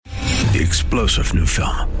the explosive new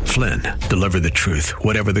film, Flynn, deliver the truth,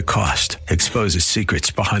 whatever the cost. Exposes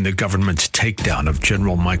secrets behind the government's takedown of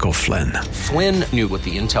General Michael Flynn. Flynn knew what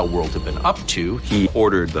the intel world had been up to. He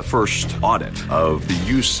ordered the first audit of the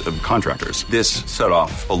use of contractors. This set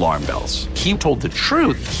off alarm bells. He told the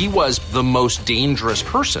truth. He was the most dangerous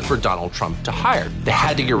person for Donald Trump to hire. They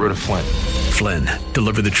had to get rid of Flynn. Flynn,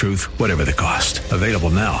 deliver the truth, whatever the cost. Available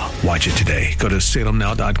now. Watch it today. Go to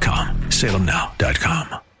salemnow.com.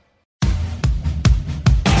 salemnow.com.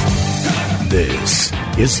 This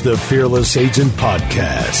is the Fearless Agent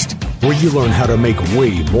Podcast, where you learn how to make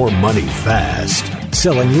way more money fast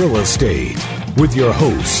selling real estate with your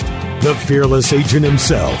host, the Fearless Agent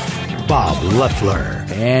himself, Bob Leffler.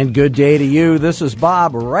 And good day to you. This is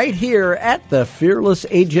Bob right here at the Fearless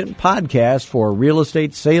Agent Podcast for real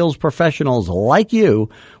estate sales professionals like you,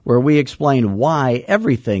 where we explain why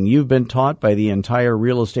everything you've been taught by the entire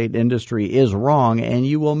real estate industry is wrong, and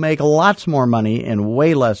you will make lots more money in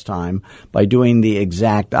way less time by doing the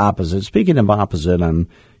exact opposite. Speaking of opposite, I'm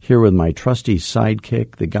here with my trusty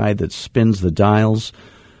sidekick, the guy that spins the dials,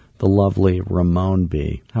 the lovely Ramon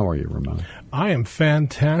B. How are you, Ramon? I am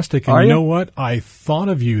fantastic. And you know what? I thought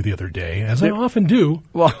of you the other day, as I often do.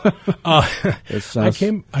 Well, I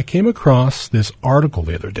came across this article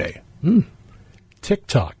the other day.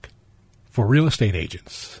 TikTok for real estate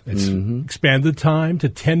agents. It's expanded time to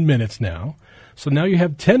 10 minutes now. So now you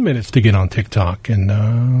have 10 minutes to get on TikTok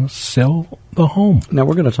and sell the home. Now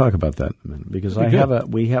we're going to talk about that in a minute because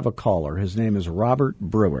we have a caller. His name is Robert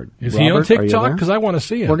Brewer. Is he on TikTok? Because I want to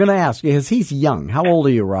see him. We're going to ask because he's young. How old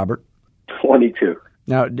are you, Robert? 22.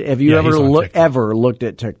 Now, have you ever looked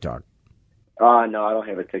at TikTok? No, I don't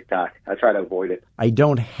have a TikTok. I try to avoid it. I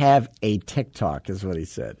don't have a TikTok, is what he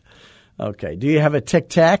said. Okay. Do you have a Tic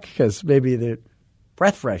Tac? Because maybe the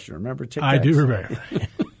breath freshener. Remember Tic Tacs? I do remember.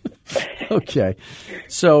 Okay.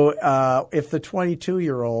 So if the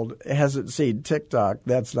 22-year-old hasn't seen TikTok,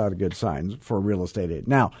 that's not a good sign for a real estate agent.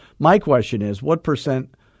 Now, my question is, what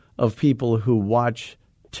percent of people who watch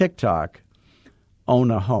TikTok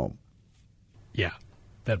own a home? Yeah.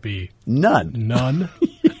 That'd be none. None?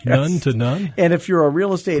 Yes. None to none? And if you're a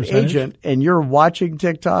real estate agent and you're watching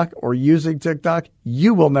TikTok or using TikTok,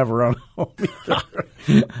 you will never own a home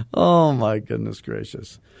either. Oh, my goodness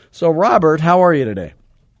gracious. So, Robert, how are you today?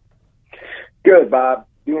 Good, Bob.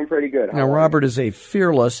 Doing pretty good. Now, Robert is a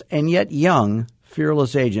fearless and yet young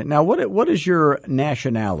fearless agent. Now, what is your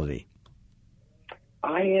nationality?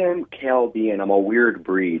 I am Chaldean. I'm a weird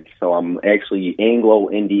breed, so I'm actually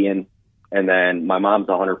Anglo-Indian, and then my mom's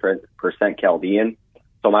 100% Chaldean.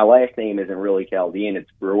 So my last name isn't really Chaldean.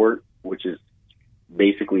 It's Brewer, which is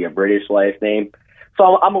basically a British last name.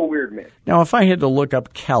 So I'm a weird mix. Now, if I had to look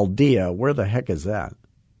up Chaldea, where the heck is that?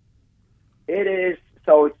 It is,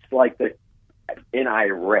 so it's like in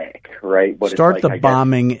Iraq, right? But Start it's like, the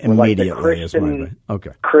bombing immediately. Like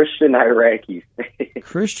okay. Christian Iraqis.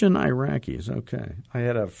 Christian Iraqis. Okay. I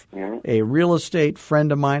had a real estate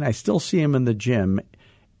friend of mine. I still see him in the gym,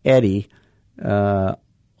 Eddie,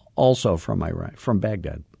 also from Iraq, from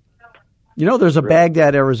Baghdad. You know, there's a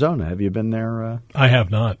Baghdad, Arizona. Have you been there? I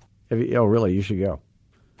have not. Oh, really? You should go.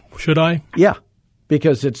 Should I? Yeah,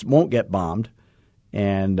 because it won't get bombed.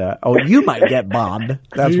 And, you might get bombed.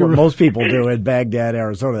 That's what most people do in Baghdad,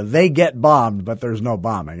 Arizona. They get bombed, but there's no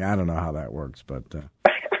bombing. I don't know how that works. But all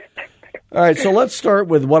right, so let's start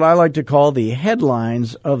with what I like to call the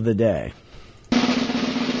headlines of the day.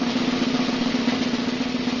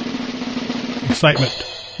 Excitement.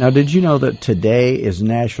 Now, did you know that today is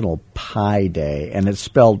National Pi Day, and it's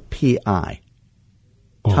spelled P-I,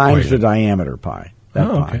 times the diameter pi. That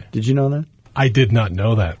pi. Okay. Did you know that? I did not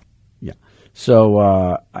know that. Yeah.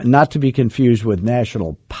 So not to be confused with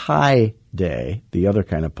National Pi Day, the other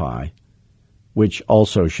kind of pie, which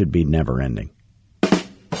also should be never-ending.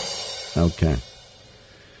 Okay.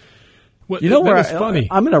 Well, you know where? Funny.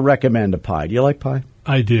 I'm going to recommend a pie. Do you like pie?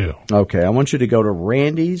 I do. Okay. I want you to go to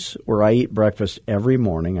Randy's, where I eat breakfast every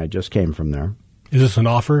morning. I just came from there. Is this an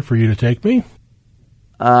offer for you to take me?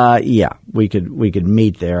 Yeah, we could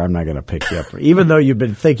meet there. I'm not going to pick you up, even though you've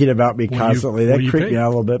been thinking about me constantly. That creeped me out a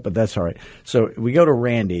little bit, but that's all right. So we go to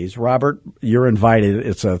Randy's. Robert, you're invited.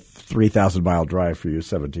 It's a 3,000-mile drive for you,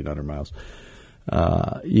 1,700 miles.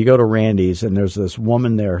 You go to Randy's, and there's this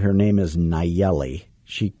woman there. Her name is Nayeli.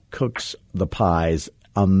 She cooks the pies.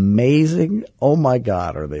 Amazing. Oh, my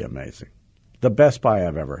God, are they amazing. The best pie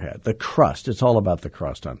I've ever had. The crust. It's all about the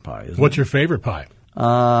crust on pie. What's your favorite pie?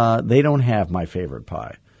 They don't have my favorite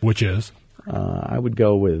pie. Which is? I would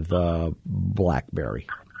go with blackberry.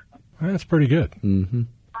 That's pretty good. Mm-hmm.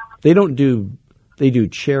 They do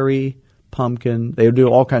cherry, pumpkin. They do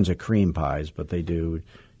all kinds of cream pies, but they do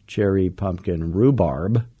cherry, pumpkin,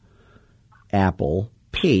 rhubarb, apple,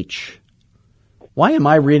 peach. Why am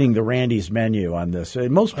I reading the Randy's menu on this?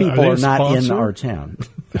 Most people are not sponsored? In our town.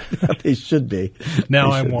 They should be.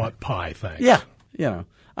 Now I want pie, thanks. Yeah,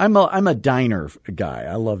 I'm a diner guy.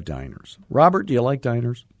 I love diners. Robert, do you like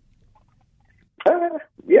diners?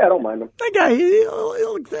 Yeah, I don't mind them. That guy,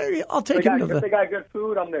 I'll take him to the... If they got good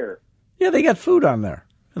food, I'm there. Yeah, they got food on there.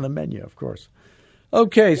 On the menu, of course.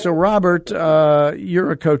 Okay, so Robert,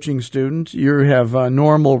 you're a coaching student. You have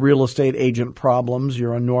normal real estate agent problems.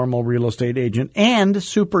 You're a normal real estate agent and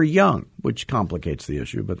super young, which complicates the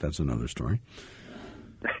issue, but that's another story.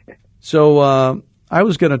 So I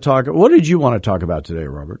was going to talk – what did you want to talk about today,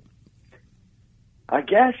 Robert? I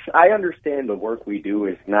guess I understand the work we do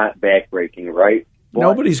is not backbreaking, right? But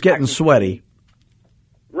nobody's getting sweaty.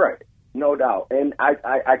 Right. No doubt. And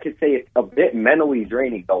I could say it's a bit mentally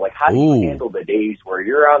draining, though. Like, how do you handle the days where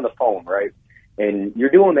you're on the phone, right? And you're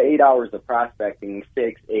doing the 8 hours of prospecting,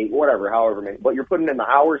 6, 8, whatever, however many, but you're putting in the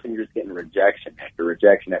hours and you're just getting rejection after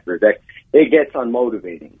rejection after rejection. It gets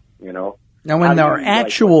unmotivating, you know? Now, in our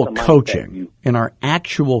actual coaching,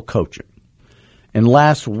 and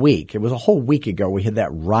last week, it was a whole week ago, we had that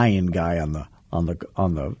Ryan guy on the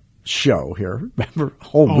show here. Remember, a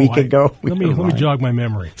whole week ago? Let me jog my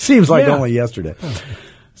memory. Seems like only yesterday.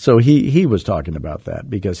 So he was talking about that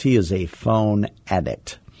because he is a phone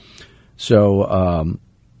addict. So,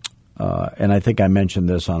 and I think I mentioned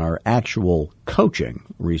this on our actual coaching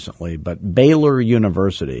recently, but Baylor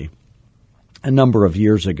University, a number of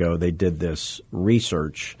years ago, they did this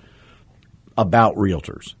research about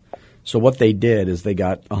realtors. So what they did is they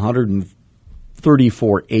got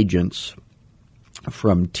 134 agents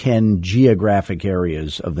from 10 geographic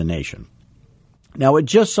areas of the nation. Now, it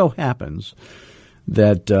just so happens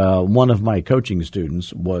that one of my coaching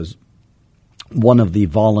students was one of the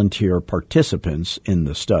volunteer participants in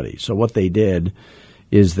the study. So what they did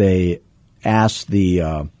is they asked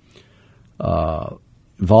the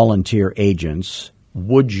volunteer agents,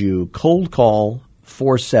 would you cold call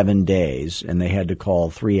for 7 days? And they had to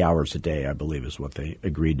call 3 hours a day, I believe is what they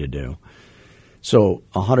agreed to do. So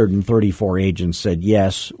 134 agents said,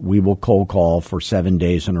 yes, we will cold call for 7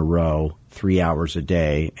 days in a row, 3 hours a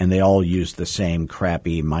day. And they all used the same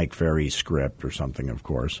crappy Mike Ferry script or something, of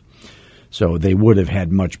course. So they would have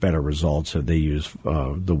had much better results if they used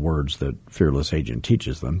the words that Fearless Agent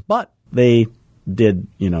teaches them. But they did,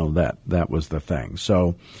 that was the thing.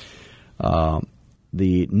 So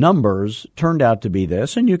the numbers turned out to be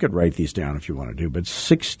this, and you could write these down if you want to do, but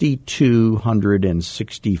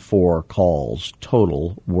 6,264 calls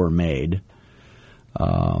total were made.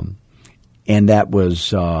 And that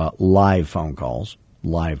was live phone calls.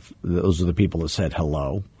 Live, those are the people that said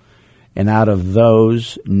hello. And out of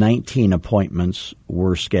those, 19 appointments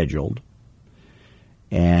were scheduled,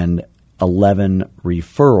 and 11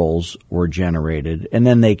 referrals were generated. And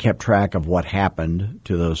then they kept track of what happened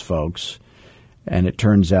to those folks. And it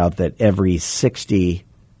turns out that every 60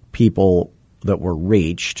 people that were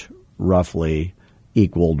reached roughly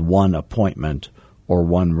equaled one appointment or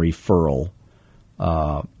one referral.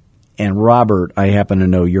 And Robert, I happen to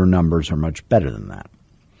know your numbers are much better than that.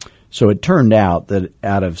 So it turned out that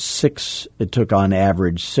out of 6, it took on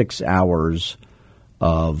average 6 hours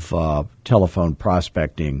of telephone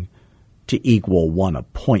prospecting to equal one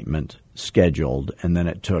appointment scheduled, and then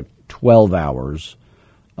it took 12 hours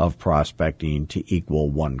of prospecting to equal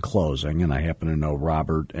one closing. And I happen to know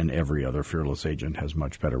Robert and every other Fearless Agent has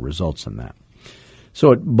much better results than that.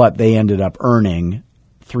 So, but they ended up earning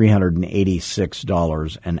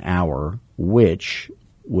 $386 an hour, which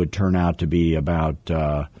would turn out to be about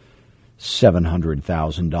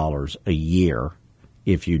 $700,000 a year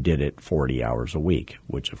if you did it 40 hours a week,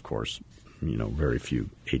 which, of course, very few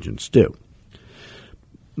agents do.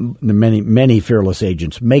 Many Fearless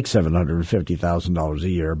Agents make $750,000 a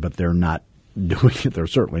year, but they're not doing it. They're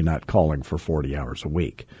certainly not calling for 40 hours a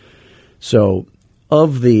week. So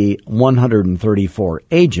of the 134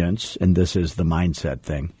 agents, and this is the mindset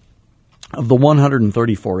thing, of the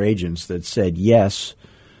 134 agents that said, yes,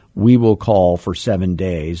 we will call for 7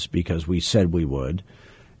 days because we said we would,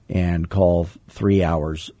 and call 3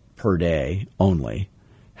 hours per day only,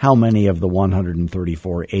 how many of the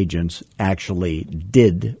 134 agents actually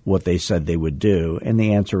did what they said they would do? And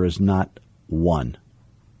the answer is not one.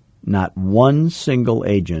 Not one single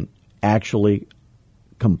agent actually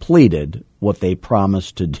completed what they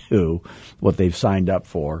promised to do, what they've signed up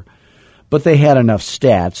for. But they had enough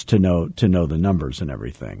stats to know the numbers and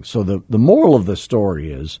everything. So the moral of the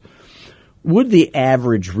story is, would the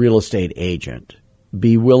average real estate agent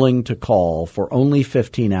be willing to call for only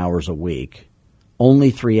 15 hours a week, only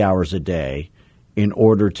 3 hours a day, in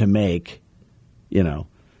order to make,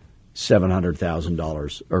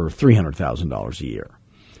 $700,000 or $300,000 a year?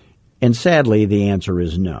 And sadly, the answer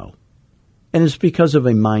is no. And it's because of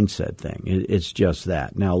a mindset thing. It's just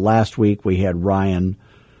that. Now, last week we had Ryan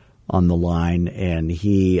on the line, and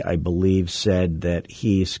he, I believe, said that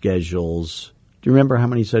he schedules, do you remember how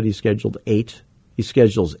many he said he scheduled? 8? He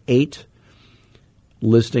schedules 8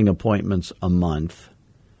 listing appointments a month,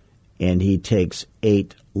 and he takes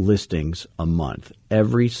 8 listings a month.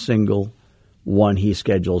 Every single one he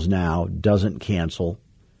schedules now doesn't cancel.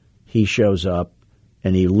 He shows up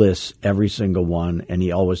and he lists every single one, and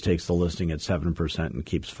he always takes the listing at 7% and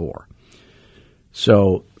keeps 4.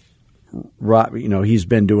 So, he's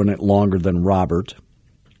been doing it longer than Robert.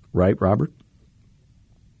 Right, Robert?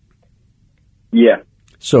 Yeah.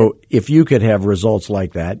 So if you could have results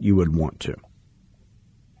like that, you would want to.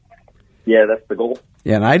 Yeah, that's the goal.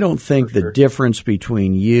 And I don't think the difference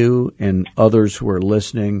between you and others who are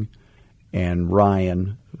listening and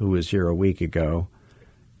Ryan, who was here a week ago,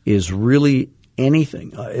 is really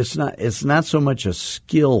anything. It's not so much a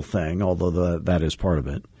skill thing, although that is part of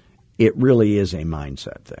it. It really is a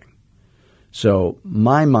mindset thing. So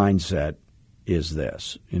my mindset is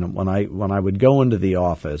this. When I would go into the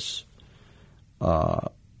office,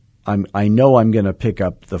 I know I'm going to pick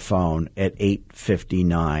up the phone at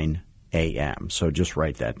 8:59 a.m. So just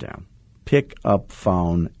write that down. Pick up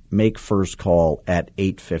phone, make first call at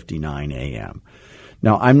 8:59 a.m.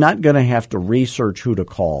 Now, I'm not going to have to research who to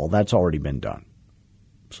call. That's already been done.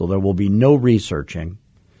 So there will be no researching.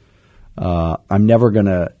 I'm never going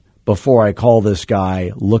to, before I call this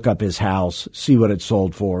guy, look up his house, see what it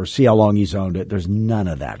sold for, see how long he's owned it. There's none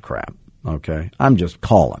of that crap, okay? I'm just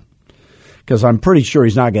calling because I'm pretty sure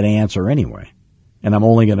he's not going to answer anyway, and I'm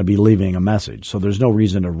only going to be leaving a message. So there's no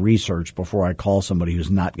reason to research before I call somebody who's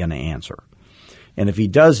not going to answer. And if he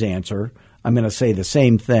does answer, I'm going to say the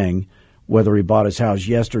same thing, whether he bought his house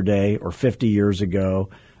yesterday or 50 years ago,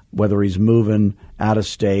 whether he's moving out of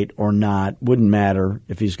state or not, wouldn't matter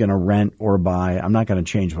if he's going to rent or buy. I'm not going to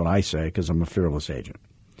change what I say because I'm a fearless agent.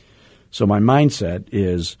 So my mindset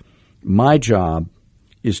is my job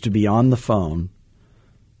is to be on the phone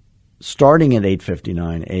starting at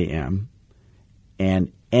 8:59 a.m.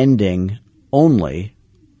 and ending only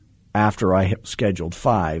after I have scheduled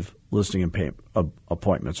 5 listing and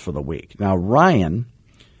appointments for the week. Now, Ryan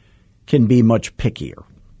can be much pickier.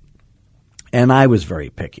 And I was very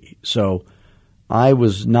picky. So I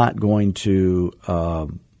was not going to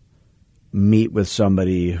meet with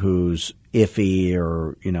somebody who's iffy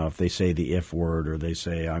or, if they say the if word or they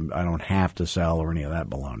say I don't have to sell or any of that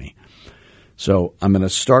baloney. So I'm going to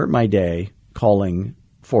start my day calling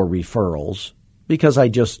for referrals because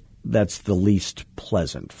that's the least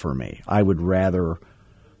pleasant for me. I would rather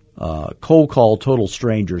cold call total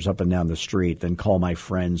strangers up and down the street than call my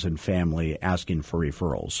friends and family asking for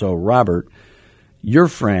referrals. So, Robert, your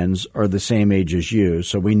friends are the same age as you,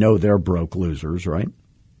 so we know they're broke losers, right?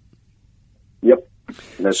 Yep,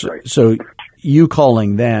 that's right. So you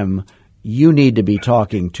calling them, you need to be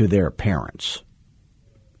talking to their parents.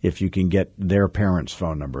 If you can get their parents'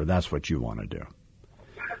 phone number, that's what you want to do.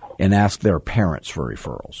 And ask their parents for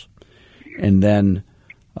referrals. And then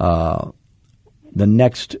the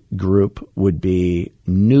next group would be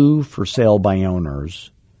new for sale by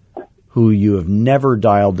owners who you have never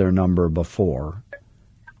dialed their number before.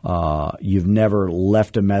 You've never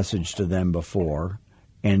left a message to them before,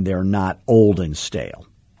 and they're not old and stale.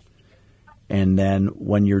 And then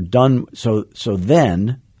when you're done, so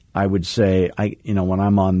then I would say, when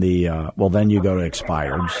I'm on the, then you go to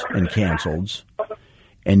expireds and canceleds,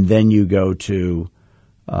 and then you go to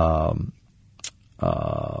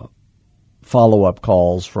follow-up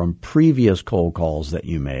calls from previous cold calls that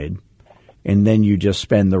you made, and then you just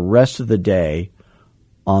spend the rest of the day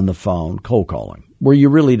on the phone cold calling, where you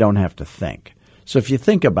really don't have to think. So if you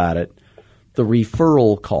think about it, the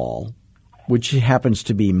referral call, which happens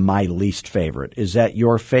to be my least favorite, is that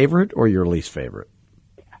your favorite or your least favorite?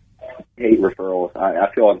 I hate referrals.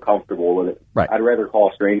 I feel uncomfortable with it. Right. I'd rather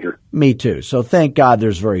call a stranger. Me too. So thank God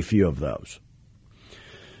there's very few of those.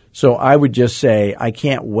 So I would just say I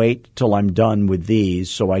can't wait till I'm done with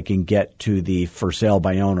these so I can get to the for sale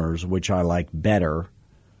by owners, which I like better,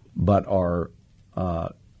 but are,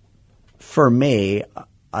 for me,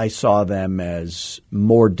 I saw them as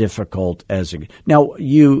more difficult now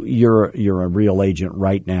you're a real agent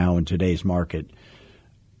right now in today's market.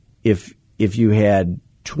 If you had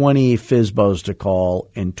 20 FSBOs to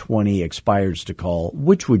call and 20 expireds to call,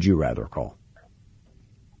 which would you rather call?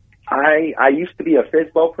 I used to be a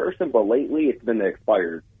FSBO person, but lately it's been the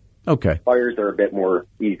expired. Okay. Expires are a bit more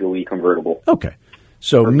easily convertible. Okay.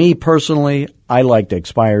 So me personally, I liked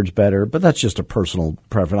expireds better, but that's just a personal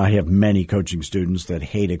preference. I have many coaching students that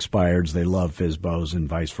hate expireds. They love FSBOs and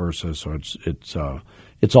vice versa. So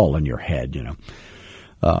it's all in your head, you know.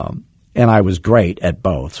 And I was great at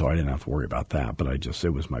both, so I didn't have to worry about that. But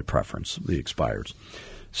it was my preference, the expireds.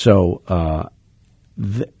 So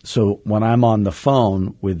so when I'm on the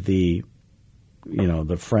phone with the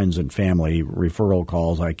friends and family referral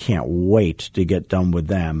calls, I can't wait to get done with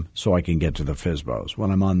them so I can get to the FSBOs. When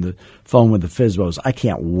I'm on the phone with the FSBOs, I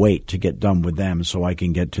can't wait to get done with them so I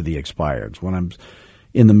can get to the expireds. When I'm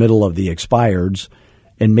in the middle of the expireds,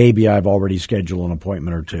 and maybe I've already scheduled an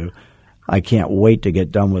appointment or two, I can't wait to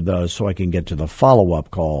get done with those so I can get to the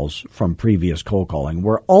follow-up calls from previous cold calling,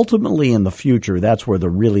 where ultimately in the future, that's where the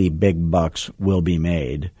really big bucks will be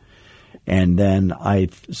made. And then I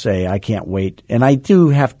say I can't wait. And I do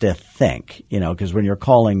have to think, because when you're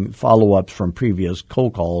calling follow-ups from previous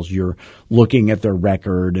cold calls, you're looking at their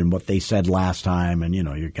record and what they said last time, and,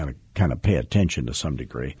 you're going to kind of pay attention to some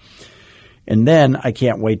degree. And then I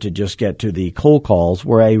can't wait to just get to the cold calls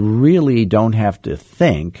where I really don't have to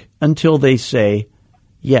think until they say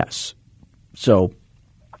yes. So,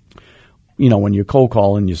 when you cold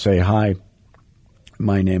call and you say, hi,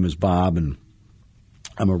 my name is Bob, and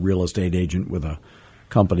I'm a real estate agent with a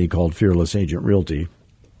company called Fearless Agent Realty,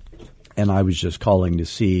 and I was just calling to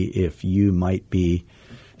see if you might be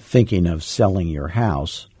thinking of selling your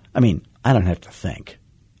house. I mean, I don't have to think.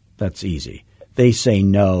 That's easy. They say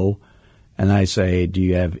no. And I say, do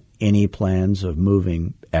you have any plans of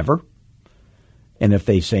moving ever? And if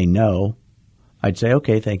they say no, I'd say,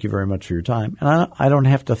 okay, thank you very much for your time. And I don't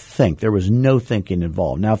have to think. There was no thinking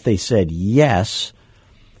involved. Now, if they said yes,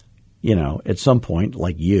 at some point,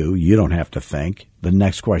 like you don't have to think. The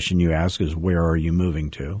next question you ask is, where are you moving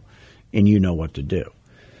to? And you know what to do.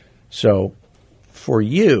 So for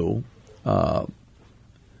you,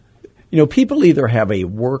 people either have a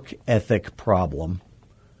work ethic problem,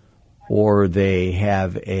 or they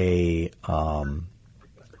have it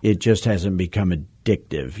just hasn't become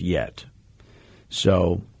addictive yet.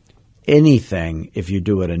 So anything, if you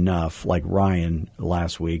do it enough, like Ryan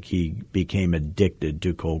last week, he became addicted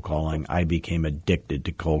to cold calling. I became addicted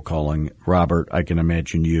to cold calling. Robert, I can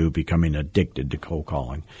imagine you becoming addicted to cold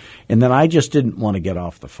calling. And then I just didn't want to get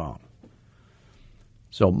off the phone.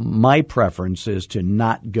 So my preference is to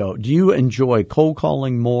not go. Do you enjoy cold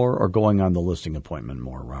calling more or going on the listing appointment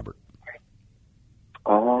more, Robert?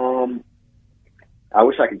 I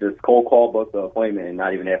wish I could just cold call both the appointment and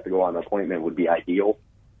not even have to go on the appointment would be ideal.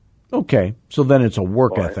 Okay, so then it's a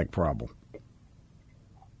work ethic problem.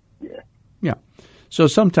 Yeah. So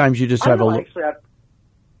sometimes you just have Go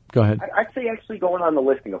ahead. I'd say actually going on the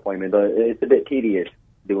listing appointment, it's a bit tedious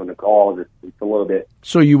doing the calls. It's a little bit.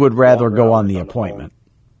 So you would rather go on the appointment?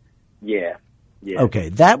 Yeah. Okay,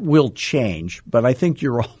 that will change, but I think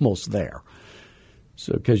you're almost there.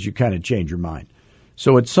 So because you kind of change your mind.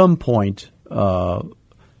 So at some point,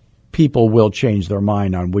 people will change their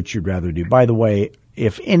mind on which you'd rather do. By the way,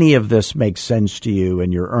 if any of this makes sense to you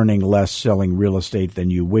and you're earning less selling real estate than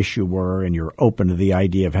you wish you were and you're open to the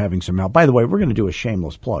idea of having some help, by the way, we're going to do a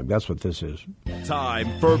shameless plug. That's what this is.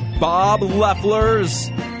 Time for Bob Loeffler's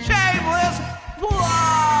Shameless Plug.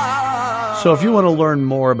 So if you want to learn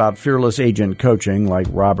more about Fearless Agent coaching, like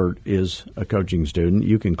Robert is a coaching student,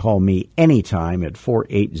 you can call me anytime at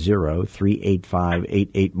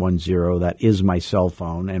 480-385-8810. That is my cell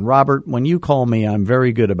phone. And Robert, when you call me, I'm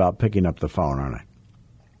very good about picking up the phone, aren't I?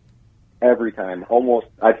 Every time. Almost,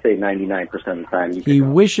 I'd say 99% of the time. He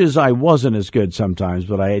wishes I wasn't as good sometimes,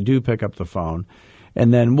 but I do pick up the phone.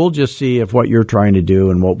 And then we'll just see if what you're trying to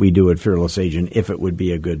do and what we do at Fearless Agent, if it would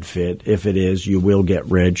be a good fit. If it is, you will get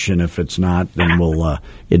rich. And if it's not, then we'll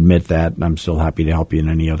admit that. And I'm still happy to help you in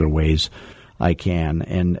any other ways I can.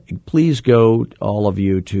 And please go, all of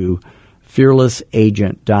you, to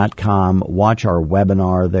fearlessagent.com. Watch our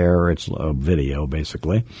webinar there. It's a video,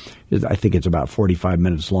 basically. I think it's about 45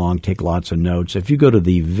 minutes long. Take lots of notes. If you go to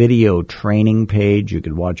the video training page, you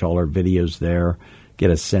can watch all our videos there. Get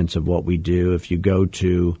a sense of what we do. If you go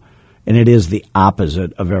to, and it is the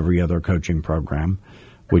opposite of every other coaching program,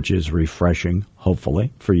 which is refreshing,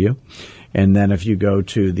 hopefully, for you. And then if you go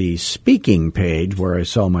to the speaking page where I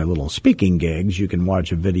sell my little speaking gigs, you can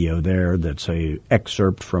watch a video there that's a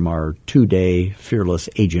excerpt from our 2-day Fearless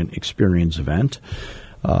Agent Experience event.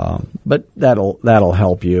 But that'll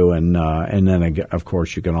help you. And then, of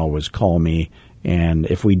course, you can always call me. And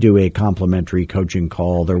if we do a complimentary coaching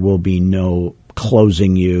call, there will be no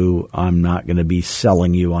closing you. I'm not going to be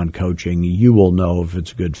selling you on coaching. You will know if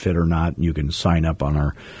it's a good fit or not, and you can sign up on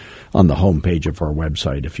the homepage of our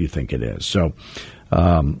website if you think it is. So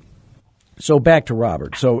So back to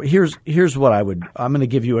Robert. So here's what I'm going to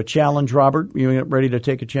give you a challenge, Robert. You ready to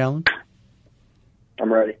take a challenge?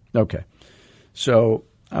 I'm ready. Okay. So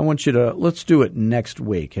I want you to, let's do it next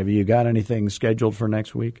week. Have you got anything scheduled for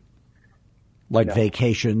next week? Like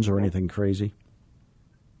vacations or anything crazy?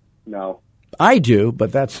 No. I do,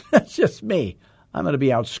 but that's just me. I'm going to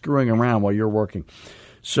be out screwing around while you're working.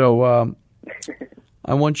 So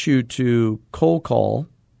I want you to cold call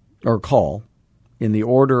in the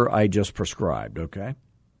order I just prescribed, okay?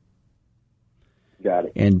 Got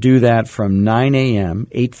it. And do that from 9 a.m.,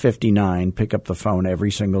 8:59, pick up the phone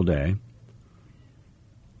every single day.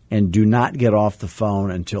 And do not get off the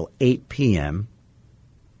phone until 8 p.m.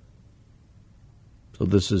 So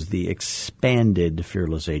this is the expanded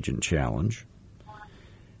Fearless Agent Challenge.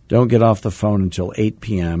 Don't get off the phone until 8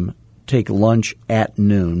 p.m. Take lunch at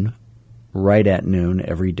noon, right at noon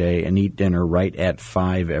every day, and eat dinner right at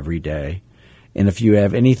 5 every day. And if you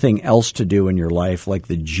have anything else to do in your life, like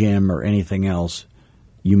the gym or anything else,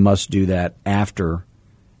 you must do that after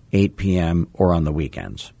 8 p.m. or on the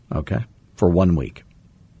weekends, okay, for 1 week.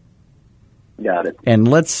 Got it. And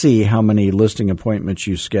let's see how many listing appointments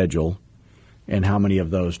you schedule and how many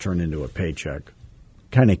of those turn into a paycheck.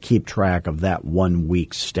 Kind of keep track of that 1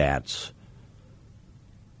 week stats,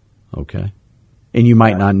 okay? And you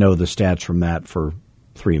might not know the stats from that for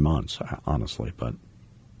 3 months, honestly, but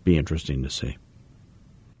be interesting to see.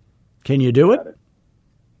 Can you do it?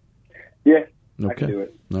 Yeah, okay. I can do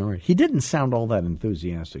it. All right. He didn't sound all that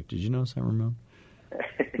enthusiastic. Did you notice that, Ramon?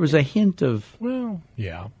 There was a hint of... Well,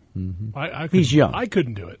 yeah. Mm-hmm. He's young. I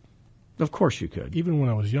couldn't do it. Of course you could. Even when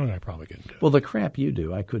I was young, I probably couldn't do it. Well, the crap you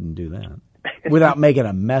do, I couldn't do that. Without making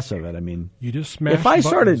a mess of it. I mean... You just smash If I buttons.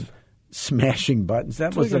 started smashing buttons,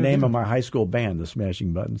 that was the name do. of my high school band, the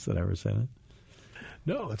Smashing Buttons. Did I ever say that?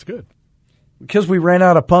 No, that's good. Because we ran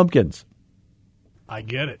out of pumpkins. I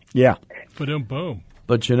get it. Yeah. Boom.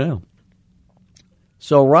 But you know.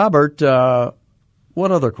 So, Robert,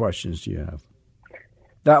 what other questions do you have?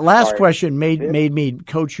 That last question made me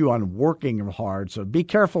coach you on working hard, so be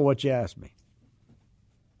careful what you ask me.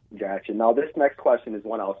 Gotcha. Now, this next question is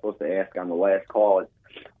one I was supposed to ask on the last call.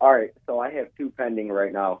 All right, so I have 2 pending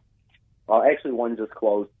right now. Well, actually, one just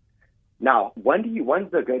closed. Now, when's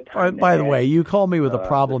a good time? By the way, you called me with a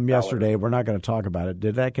problem yesterday. We're not going to talk about it.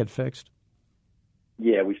 Did that get fixed?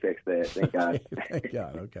 Yeah, we fixed that. Thank God. Thank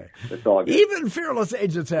God. Okay. It's all good. Even fearless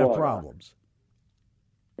agents have problems.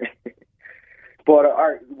 But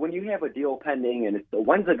when you have a deal pending, and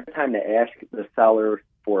when's a good time to ask the seller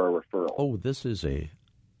for a referral? Oh, this is a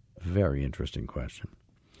very interesting question.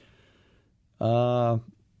 So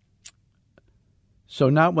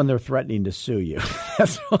not when they're threatening to sue you.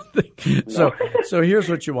 That's one thing. No. So here's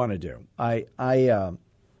what you want to do.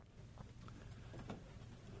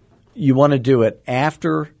 You want to do it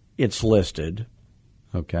after it's listed,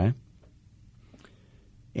 okay?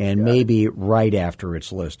 And maybe right after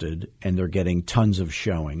it's listed and they're getting tons of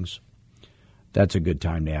showings. That's a good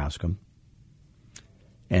time to ask them.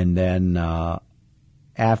 And then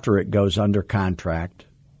after it goes under contract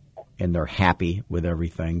and they're happy with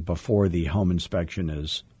everything before the home inspection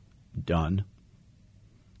is done,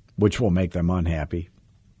 which will make them unhappy.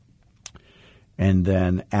 And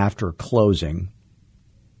then after closing,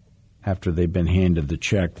 after they've been handed the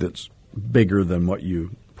check that's bigger than what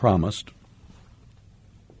you promised,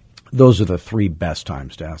 those are the 3 best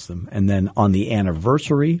times to ask them. And then on the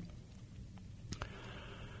anniversary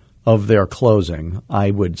of their closing, I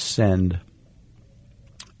would send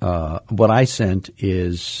what I sent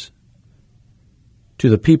is to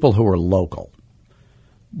the people who are local,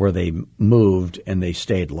 where they moved and they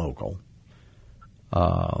stayed local.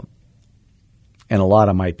 And a lot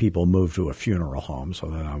of my people moved to a funeral home, so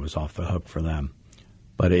then I was off the hook for them.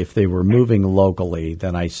 But if they were moving locally,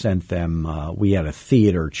 then I sent them, we had a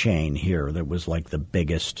theater chain here that was like the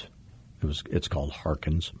biggest. It's called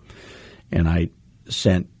Harkins. And I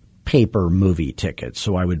sent paper movie tickets.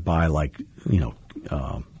 So I would buy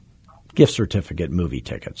gift certificate movie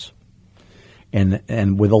tickets.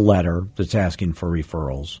 And with a letter that's asking for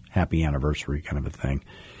referrals, happy anniversary kind of a thing.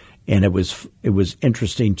 And it was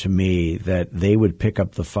interesting to me that they would pick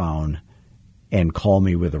up the phone and call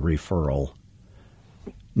me with a referral.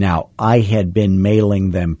 Now, I had been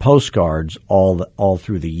mailing them postcards all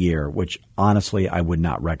through the year, which honestly I would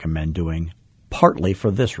not recommend doing, partly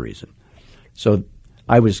for this reason. So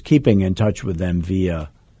I was keeping in touch with them via,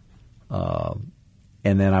 and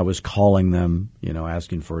then I was calling them,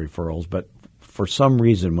 asking for referrals. But for some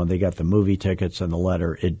reason, when they got the movie tickets and the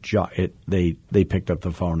letter, they picked up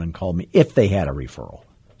the phone and called me if they had a referral.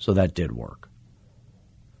 So that did work.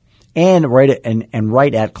 And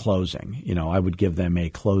right at closing, I would give them a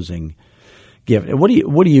closing gift.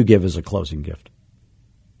 What do you give as a closing gift?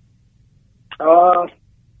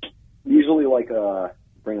 Usually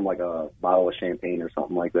bring them like a bottle of champagne or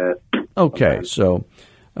something like that. Okay, so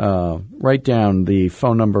write down the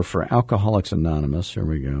phone number for Alcoholics Anonymous. Here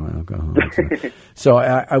we go, Alcoholics. So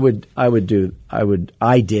I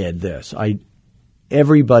did this.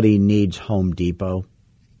 Everybody needs Home Depot.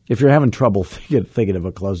 If you're having trouble thinking of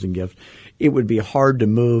a closing gift, it would be hard to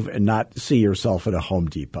move and not see yourself at a Home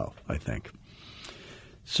Depot, I think.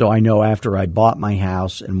 So I know after I bought my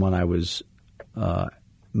house and when I was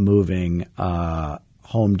moving,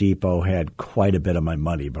 Home Depot had quite a bit of my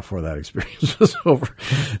money before that experience was over.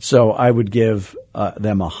 So I would give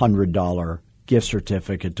them a $100 gift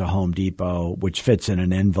certificate to Home Depot, which fits in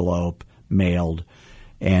an envelope, mailed.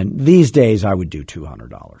 And these days I would do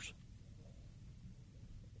 $200.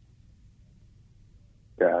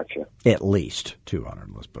 Gotcha. At least 200,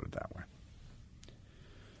 let's put it that way.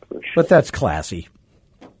 Sure. But that's classy.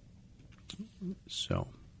 So,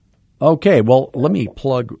 okay, well, let me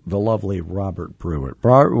plug the lovely Robert Pruitt.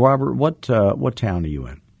 Robert, what town are you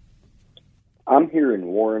in? I'm here in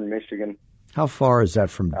Warren, Michigan. How far is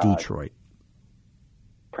that from Detroit?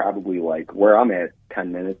 Probably like where I'm at,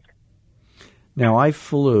 10 minutes. Now, I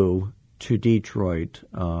flew to Detroit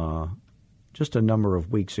just a number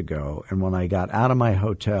of weeks ago, and when I got out of my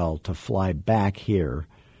hotel to fly back here,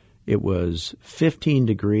 it was 15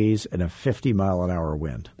 degrees and a 50-mile-an-hour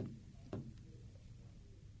wind.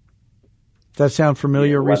 Does that sound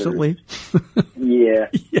familiar recently? Yeah,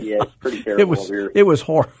 it's pretty terrible over here. It was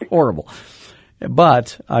horrible.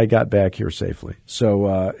 But I got back here safely.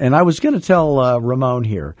 So, and I was going to tell Ramon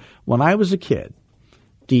here, when I was a kid,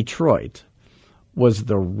 Detroit was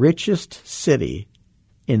the richest city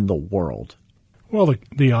in the world. Well,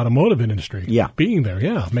 the automotive industry being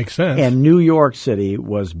there, makes sense. And New York City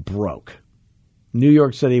was broke. New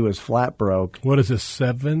York City was flat broke. What is this,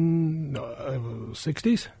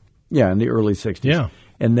 60s? Yeah, in the early 60s. Yeah.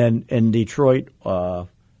 And then in Detroit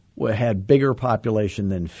had bigger population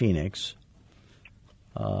than Phoenix.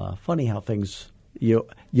 Funny how things, you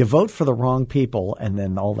vote for the wrong people and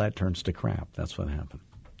then all that turns to crap. That's what happened.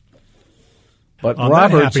 But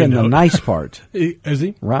Robert's in the nice part. Is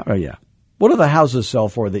he? Yeah. What do the houses sell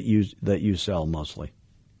for that you sell mostly?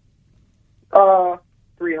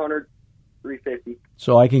 300, 350.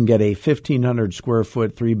 So I can get a 1,500 square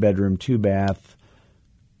foot, 3-bedroom, 2-bath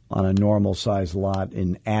on a normal size lot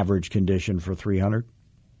in average condition for 300?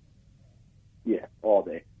 Yeah, all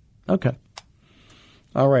day. Okay.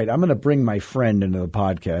 All right. I'm going to bring my friend into the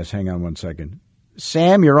podcast. Hang on one second.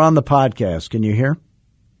 Sam, you're on the podcast. Can you hear?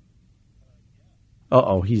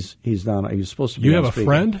 Uh-oh, he's not. He's supposed to be. You have a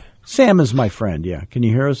friend? Sam is my friend, yeah. Can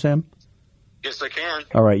you hear us, Sam? Yes, I can.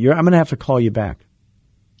 All right. I'm going to have to call you back.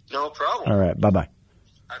 No problem. All right. Bye-bye.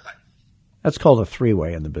 Bye-bye. That's called a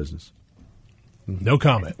three-way in the business. No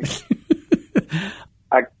comment.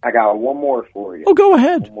 I got one more for you. Oh, go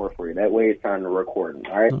ahead. One more for you. That way it's on the recording,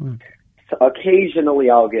 all right? So occasionally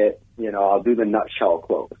I'll get, I'll do the nutshell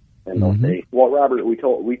close. And they'll say, well, Robert, we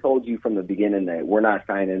told you from the beginning that we're not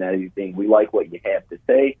signing anything. We like what you have to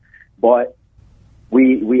say, but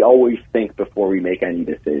we always think before we make any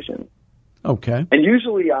decision. Okay. And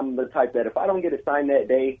usually I'm the type that if I don't get it signed that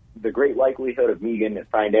day, the great likelihood of me getting it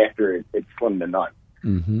signed after it's slim to none.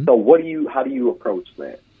 Mm-hmm. So how do you approach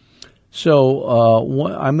that? So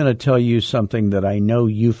I'm going to tell you something that I know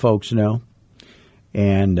you folks know,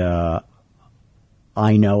 and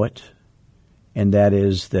I know it. And that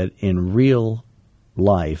is that in real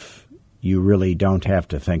life, you really don't have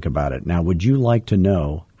to think about it. Now, would you like to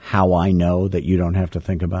know how I know that you don't have to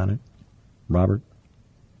think about it, Robert?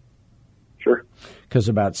 Sure. Because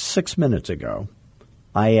about 6 minutes ago,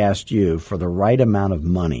 I asked you for the right amount of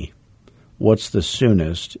money. What's the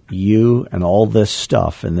soonest you and all this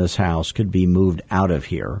stuff in this house could be moved out of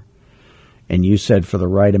here? And you said for the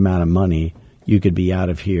right amount of money, you could be out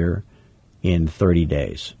of here in 30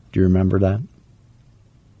 days. Do you remember that?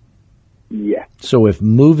 Yeah. So if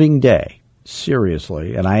moving day,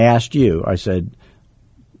 seriously, and I asked you, I said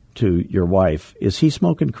to your wife, is he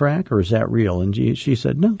smoking crack or is that real? And she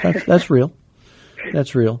said, no, that's real.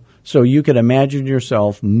 That's real. So you could imagine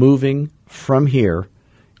yourself moving from here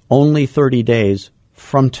only 30 days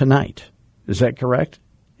from tonight. Is that correct?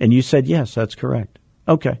 And you said, yes, that's correct.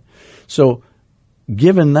 Okay. So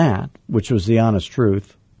given that, which was the honest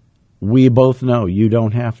truth, we both know you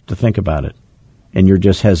don't have to think about it. And you're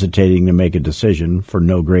just hesitating to make a decision for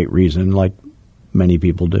no great reason, like many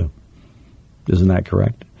people do. Isn't that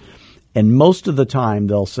correct? And most of the time,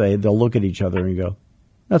 they'll look at each other and go,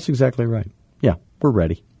 that's exactly right. Yeah, we're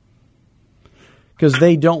ready. because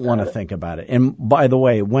they don't want to think about it. And by the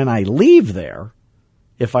way, when I leave there,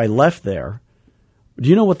 if I left there, do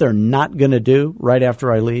you know what they're not going to do right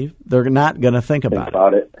after I leave? They're not going to think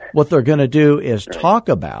about it. What they're going to do is talk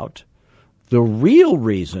about the real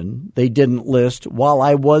reason they didn't list while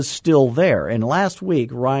I was still there. And last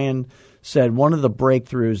week, Ryan said one of the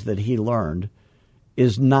breakthroughs that he learned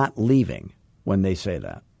is not leaving when they say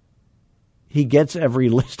that. He gets every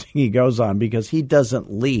listing he goes on because he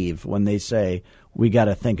doesn't leave when they say, we got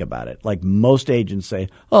to think about it. Like most agents say,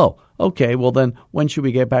 oh, okay, well then when should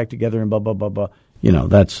we get back together and blah, blah, blah, blah. You know,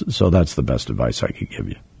 that's the best advice I could give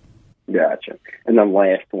you. Gotcha. And then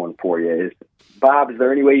last one for you is, Bob, is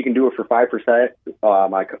there any way you can do it for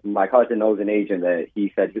 5%? My cousin knows an agent that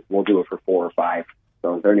he said we'll do it for 4 or 5.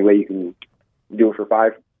 So is there any way you can do it for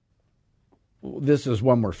 5? This is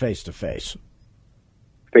when we're face-to-face.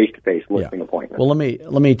 Face-to-face listing appointment. Well,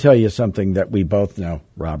 let me tell you something that we both know,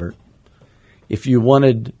 Robert. If you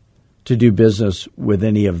wanted to do business with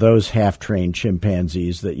any of those half-trained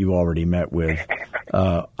chimpanzees that you already met with,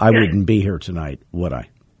 I wouldn't be here tonight, would I?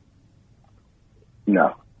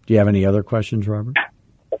 No. Do you have any other questions, Robert?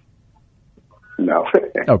 No.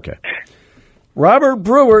 Okay. Robert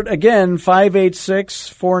Brewer, again,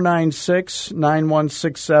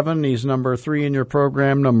 586-496-9167. He's number 3 in your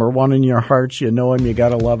program, number 1 in your hearts. You know him. You got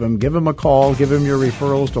to love him. Give him a call. Give him your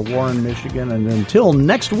referrals to Warren, Michigan. And until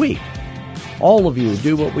next week, all of you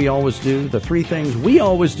do what we always do. The 3 things we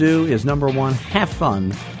always do is, number 1, have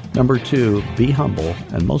fun. Number 2, be humble.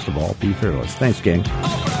 And most of all, be fearless. Thanks, gang.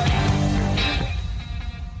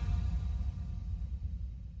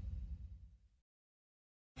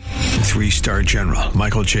 3-star General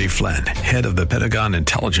Michael J. Flynn, head of the Pentagon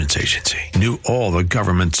Intelligence Agency, knew all the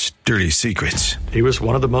government's dirty secrets. He was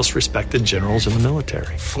one of the most respected generals in the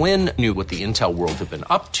military. Flynn knew what the intel world had been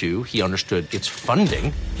up to. He understood its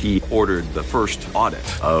funding. He ordered the first audit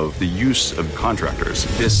of the use of contractors.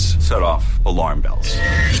 This set off alarm bells.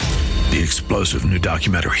 The explosive new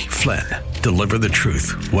documentary, Flynn, Deliver the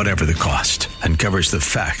Truth, Whatever the Cost, uncovers the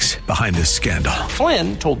facts behind this scandal.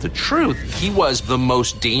 Flynn told the truth. He was the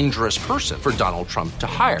most dangerous person for Donald Trump to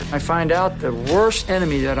hire. I find out the worst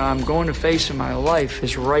enemy that I'm going to face in my life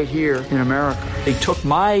is right here in America. They took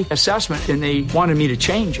my assessment and they wanted me to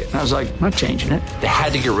change it. And I was like, I'm not changing it. They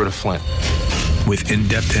had to get rid of Flynn. With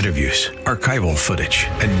in-depth interviews, archival footage,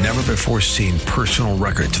 and never-before-seen personal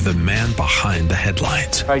records of the man behind the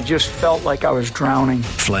headlines. I just felt like I was drowning.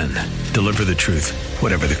 Flynn, Deliver the Truth,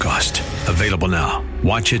 Whatever the Cost. Available now.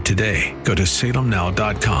 Watch it today. Go to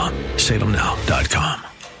salemnow.com. salemnow.com.